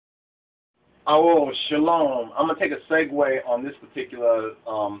Oh, shalom. I'm going to take a segue on this particular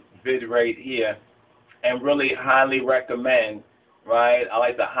vid right here and really highly recommend, right? I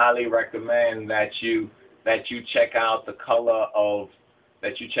like to highly recommend that you check out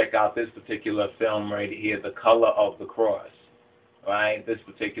check out this particular film right here, The Color of the Cross, right? This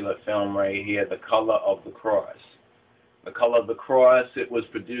particular film right here, The Color of the Cross. The Color of the Cross, it was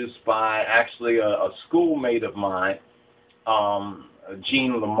produced by actually a schoolmate of mine,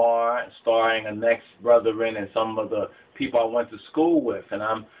 Gene Lamaar, starring a next brethren and some of the people I went to school with. And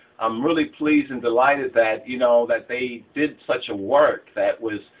I'm really pleased and delighted that, that they did such a work that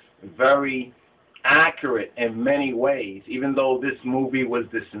was very accurate in many ways, even though this movie was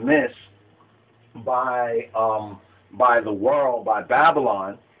dismissed by the world, by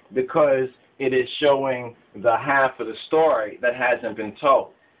Babylon, because it is showing the half of the story that hasn't been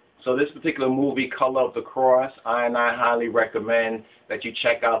told. So this particular movie, Color of the Cross, I highly recommend that you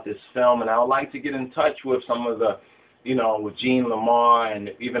check out this film. And I would like to get in touch with some of the, with Gene Lamaar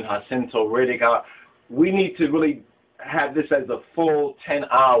and even Jacinto Riddick. We need to really have this as a full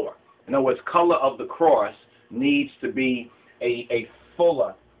 10-hour. In other words, Color of the Cross needs to be a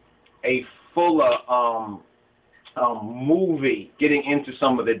fuller movie, getting into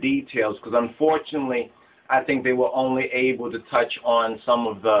some of the details, because unfortunately I think they were only able to touch on some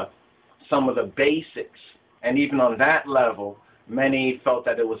of the basics, and even on that level many felt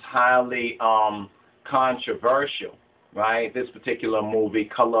that it was highly controversial, right? This particular movie,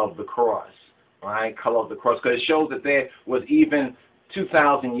 Color of the Cross, right? Color of the Cross, because it shows that there was, even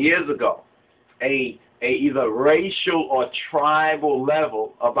 2,000 years ago, a either racial or tribal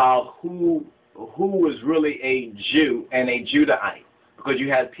level about who was really a Jew and a Judahite, because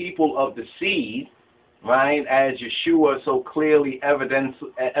you had people of the seed, right, as Yeshua so clearly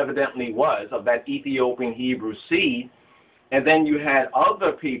evidently was, of that Ethiopian-Hebrews seed, and then you had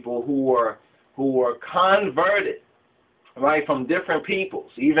other people who were converted, right, from different peoples,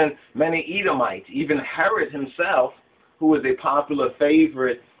 even many Edomites, even Herod himself, who was a popular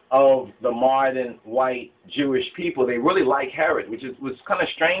favorite of the modern white Jewish people. They really like Herod, which was kind of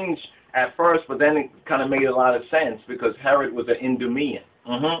strange at first, but then it kind of made a lot of sense, because Herod was an Idumean.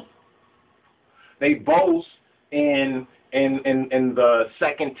 They boast in the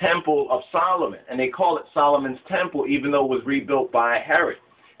second temple of Solomon, and they call it Solomon's temple, even though it was rebuilt by Herod.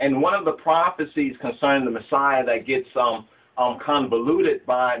 And one of the prophecies concerning the Messiah that gets convoluted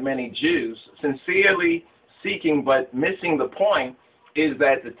by many Jews, sincerely seeking but missing the point, is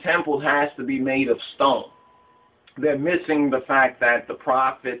that the temple has to be made of stone. They're missing the fact that the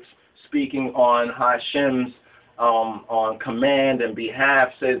prophets, speaking on Hashem's on command and behalf,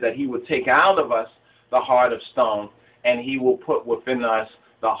 says that he will take out of us the heart of stone and he will put within us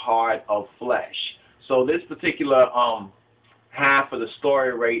the heart of flesh. So this particular half of the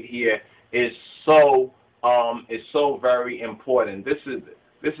story right here is so very important. This is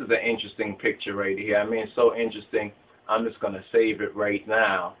an interesting picture right here. I mean, it's so interesting. I'm just going to save it right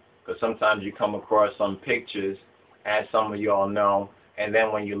now, because sometimes you come across some pictures, as some of y'all know, and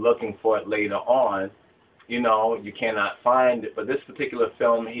then when you're looking for it later on, you cannot find it. But this particular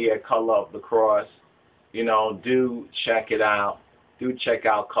film here, Color of the Cross, do check it out. Do check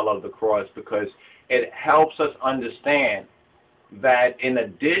out Color of the Cross, because it helps us understand that in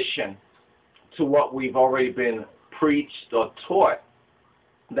addition to what we've already been preached or taught,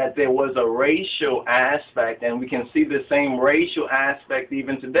 that there was a racial aspect, and we can see the same racial aspect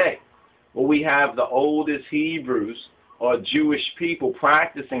even today, where we have the oldest Hebrews or Jewish people,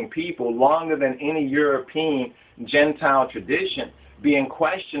 practicing people, longer than any European Gentile tradition, being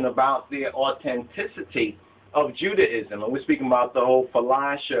questioned about the authenticity of Judaism. And we're speaking about the whole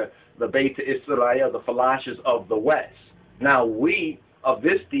Falashas, the Beta Israel, the Falashas of the West. Now, we of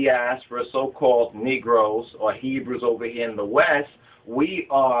this diaspora, so-called Negroes or Hebrews over here in the West, we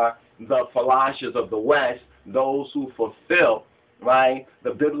are the Falashas of the West, those who fulfill, right,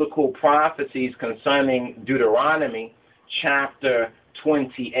 the biblical prophecies concerning Deuteronomy chapter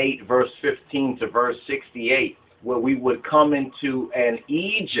 28, verse 15 to verse 68, where we would come into an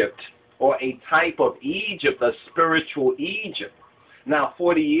Egypt, or a type of Egypt, a spiritual Egypt. Now,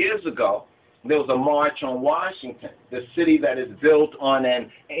 40 years ago, there was a march on Washington, the city that is built on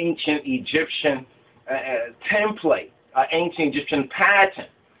an ancient Egyptian template, an ancient Egyptian pattern.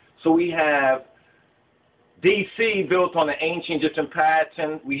 So we have D.C. built on an ancient Egyptian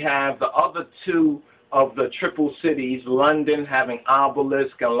pattern. We have the other two of the triple cities, London having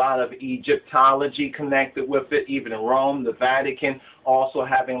obelisk and a lot of Egyptology connected with it, even in Rome, the Vatican also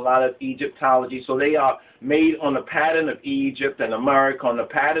having a lot of Egyptology. So they are made on the pattern of Egypt, and America on the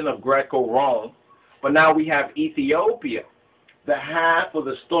pattern of Greco-Rome. But now we have Ethiopia the half of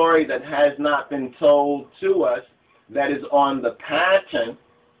the story that has not been told to us, that is on the pattern,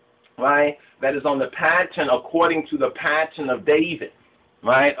 right? That is on the pattern according to the pattern of David,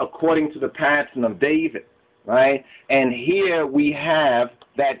 right? According to the pattern of David, right? And here we have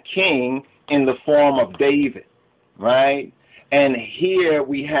that king in the form of David, right? And here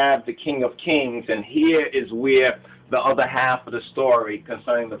we have the King of Kings, and here is where the other half of the story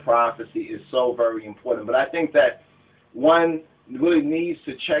concerning the prophecy is so very important. But I think that one really needs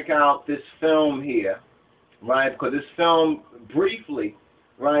to check out this film here, right? Because this film briefly,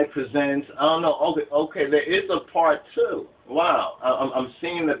 right, presents, I don't know, okay, there is a part 2. Wow, I'm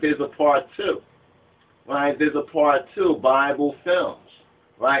seeing that there's a part 2, right? There's a part 2, Bible films,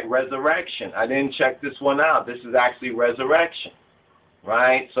 right? Resurrection. I didn't check this one out. This is actually Resurrection,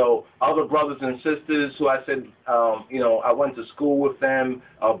 right? So other brothers and sisters who I said, I went to school with them,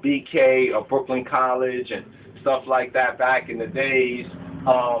 BK or Brooklyn College and stuff like that back in the days.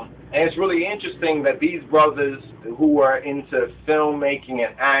 And it's really interesting that these brothers who are into filmmaking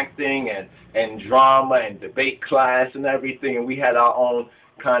and acting and drama and debate class and everything, and we had our own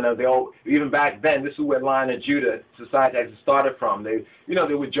kind of, even back then, this is where Line of Judah Society actually started from. They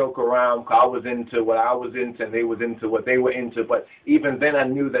would joke around. I was into what I was into, and they was into what they were into. But even then, I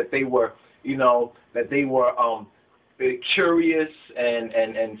knew that they were, curious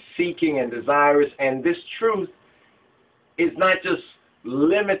and seeking and desirous. And this truth is not just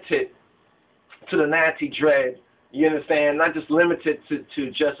limited to the Nazi dread, you understand, not just limited to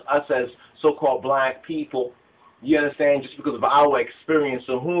just us as so-called black people, you understand, just because of our experience.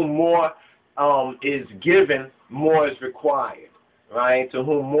 To whom more is given, more is required, right? To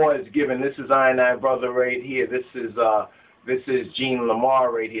whom more is given. This is I and I brother right here. This is Gene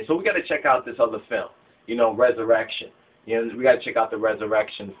Lamaar right here. So we got to check out this other film, Resurrection. We got to check out the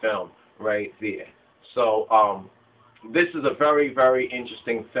Resurrection film right there. So this is a very, very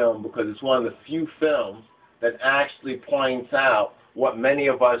interesting film because it's one of the few films that actually points out what many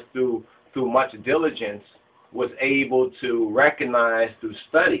of us through much diligence was able to recognize through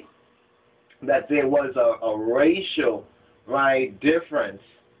study, that there was a racial, right, difference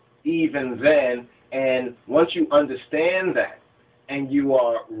even then. And once you understand that and you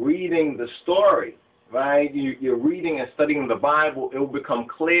are reading the story, right, you're reading and studying the Bible, it will become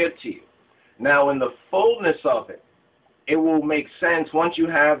clear to you. Now, in the fullness of it, it will make sense once you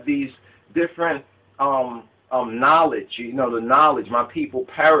have these different knowledge. The knowledge, my people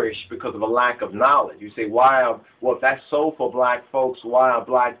perish because of a lack of knowledge. You say, well, if that's so for black folks, why are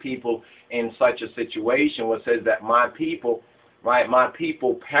black people in such a situation? Well, it says that my people, right, my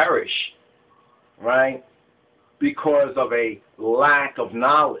people perish, right, because of a lack of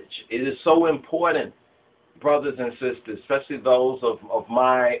knowledge. It is so important, brothers and sisters, especially those of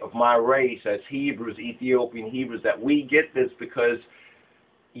my race as Hebrews, Ethiopian-Hebrews, that we get this because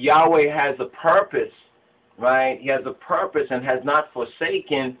Yahweh has a purpose, right? He has a purpose and has not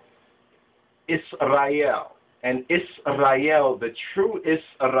forsaken Israel. And Israel, the true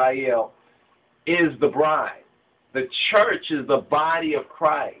Israel, is the bride. The church is the body of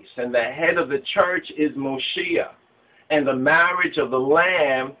Christ, and the head of the church is Moshiach. And the marriage of the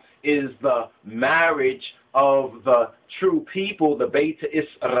Lamb is the marriage of the true people, the Beta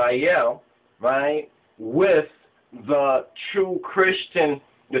Israel, right, with the true Christian,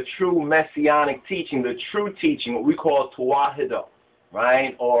 the true Messianic teaching, the true teaching, what we call Tawahido,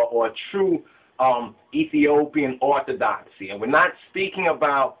 right, or true Ethiopian Orthodoxy. And we're not speaking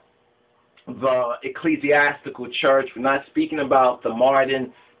about the ecclesiastical church. We're not speaking about the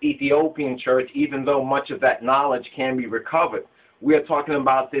modern Ethiopian church, even though much of that knowledge can be recovered. We are talking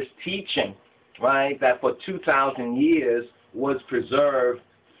about this teaching, right, that for 2,000 years was preserved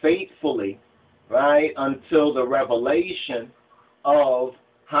faithfully, right, until the revelation of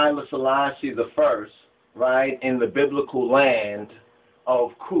Haile Selassie I, right, in the biblical land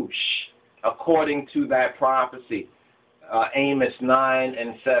of Cush, according to that prophecy, Amos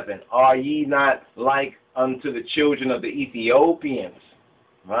 9:7. Are ye not like unto the children of the Ethiopians,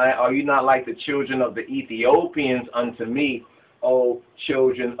 right? Are you not like the children of the Ethiopians unto me, O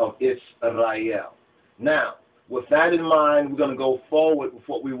children of Israel? Now, with that in mind, we're going to go forward with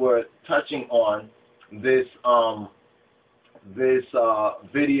what we were touching on, this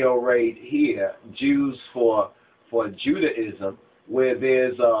video right here, Jews for Judaism, where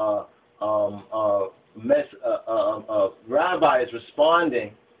there's a rabbi is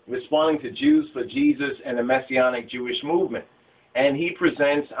responding to Jews for Jesus and the Messianic Jewish movement. And he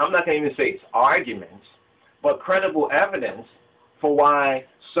presents, I'm not going to even say it's arguments, but credible evidence for why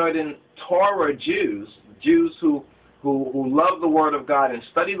certain Torah Jews who who love the Word of God and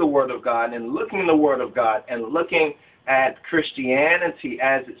study the Word of God and looking in the Word of God and looking at Christianity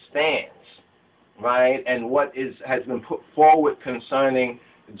as it stands, right, and what has been put forward concerning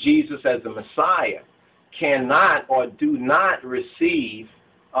Jesus as the Messiah, cannot or do not receive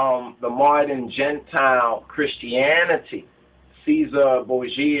the modern Gentile Christianity, Caesar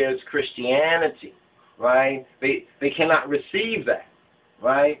Borgia's Christianity, right? They cannot receive that,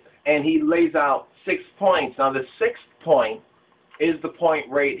 right? And he lays out 6 points. Now, the 6th point is the point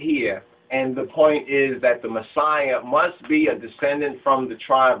right here, and the point is that the Messiah must be a descendant from the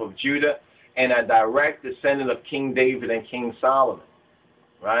tribe of Judah and a direct descendant of King David and King Solomon,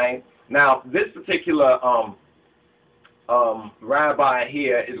 right? Now, this particular rabbi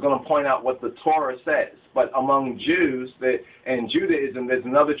here is going to point out what the Torah says. But among Jews and Judaism, there's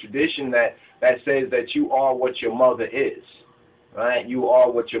another tradition that says that you are what your mother is, right? You are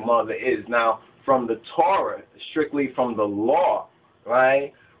what your mother is. Now, from the Torah, strictly from the law,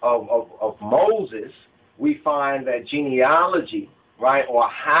 right, of Moses, we find that genealogy, right, or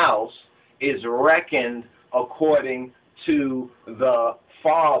house is reckoned according to the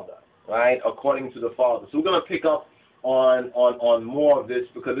father, right, according to the father. So we're going to pick up on more of this,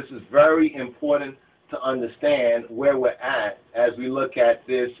 because this is very important to understand where we're at as we look at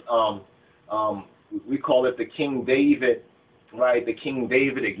this. We call it the King David, right, the King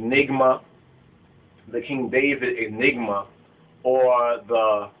David enigma, or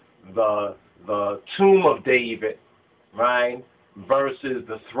the tomb of David, right, versus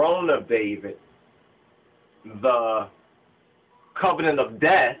the throne of David, the covenant of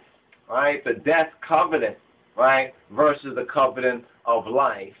death, right, the death covenant, right, versus the covenant of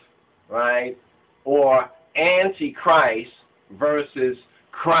life, right, or Antichrist versus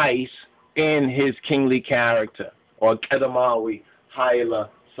Christ in his kingly character, or Kedamawi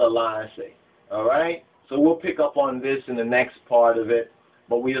Haile Selassie. All right? So we'll pick up on this in the next part of it,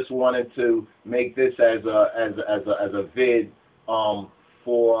 but we just wanted to make this as a vid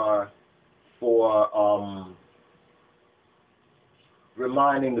for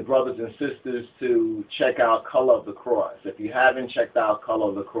reminding the brothers and sisters to check out Color of the Cross. If you haven't checked out Color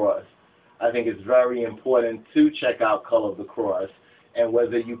of the Cross, I think it's very important to check out Color of the Cross, and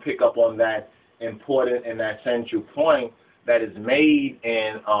whether you pick up on that important and that central point that is made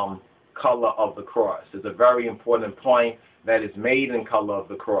in Color of the Cross. It's a very important point that is made in Color of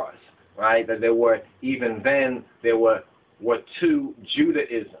the Cross, right? That there were, even then, there were two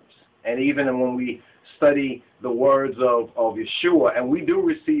Judaisms. And even when we study the words of Yeshua, and we do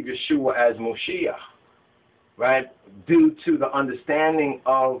receive Yeshua as Moshiach, right, due to the understanding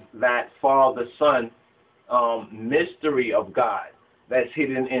of that Father-Son mystery of God that's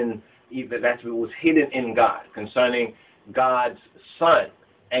hidden in, that was hidden in God, concerning God's Son,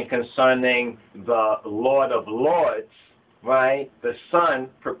 and concerning the Lord of Lords, right, the Son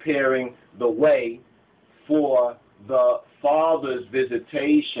preparing the way for the Father's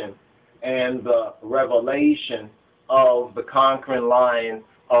visitation and the revelation of the conquering lion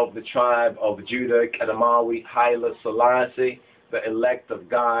of the tribe of Judah, Kedamawi Haile Selassie, the elect of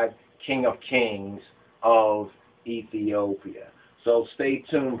God, King of Kings of Ethiopia. So stay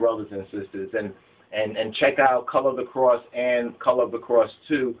tuned, brothers and sisters, and check out Color of the Cross and Color of the Cross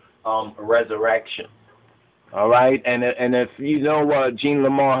 2, Resurrection. All right, and if you know Gene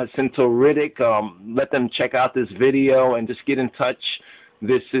Lamaar Jacinto Riddick, let them check out this video and just get in touch.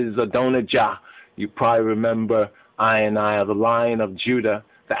 This is Adonijah. You probably remember I are the Lion of Judah,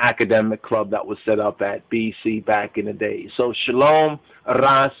 the academic club that was set up at BC back in the day. So Shalom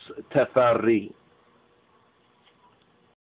Rastafari.